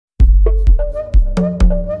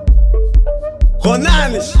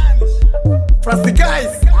Ronanes,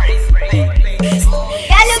 Franciscais,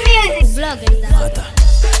 Mata.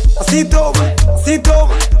 assim toma, assim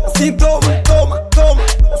toma, assim toma, toma, toma,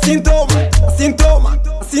 assim toma, assim toma,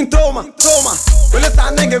 assim toma, toma. Olha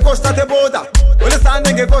essa ninguém gosta de boda, olha essa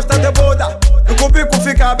ninguém gosta de boda. No cubico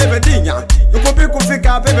fica a bebedinha, no cubico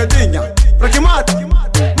fica a bebedinha. Pra que mata,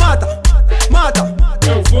 mata, mata.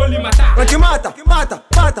 Eu vou lhe matar. Pra que mata, mata,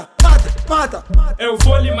 mata, mata, mata. Eu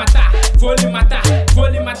vou lhe matar, vou lhe matar, vou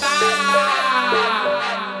lhe matar.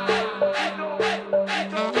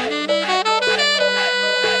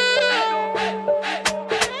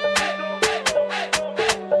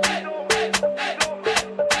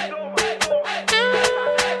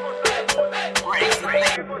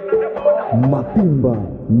 Mapimba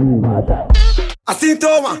me mata. Assim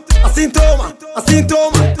toma, assim toma, assim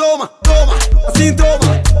toma, toma, toma, assim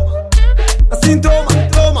toma, assim toma,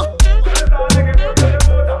 toma.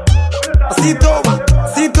 Assim toma,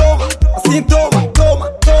 assim toma, assim toma, toma,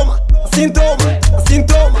 toma, assim toma, assim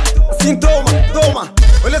toma, assim toma, toma.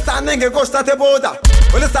 Olha essa ninguém gosta de boda,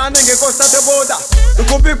 olha essa ninguém gosta de boda. No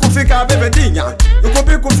cubico fica a bebedinha, no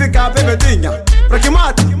cubico fica a bebedinha. Pra que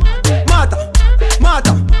mata, mata,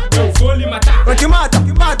 mata. Eu vou lhe matar. Pra que mata,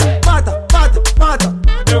 mata, mata, mata, mata.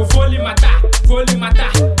 Eu vou lhe matar, vou lhe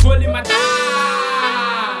matar, vou lhe matar.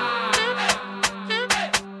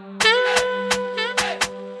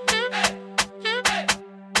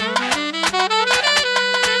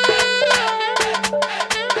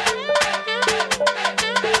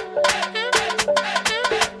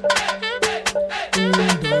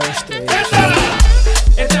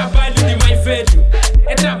 É trabalho de mais velho,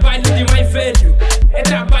 é trabalho de mais velho, é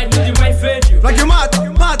trabalho de mais velho. Pra que mata,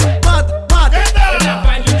 mata, mata, mata. É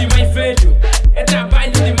trabalho de mais velho, é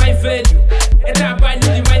trabalho de mais velho, é trabalho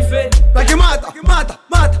de mais velho. Pra que mata, mata,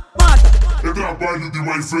 mata, mata. É trabalho de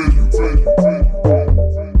mais velho, velho,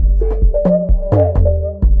 velho.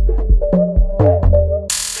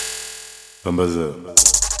 Pambazão,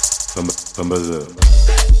 pambazão.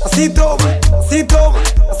 Assim toma, assim toma,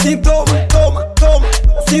 assim toma, toma, toma,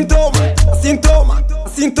 assim toma, assim toma,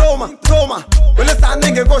 assim toma, toma. Olha essa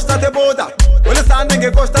ninguém gosta de boda, olha essa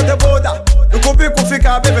ninguém gosta de boda. No cubico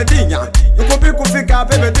fica a bebedinha, no cubico fica a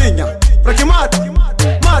bebedinha. Pra que mata,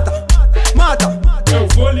 mata, mata. Eu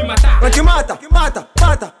vou lhe matar. Pra que mata,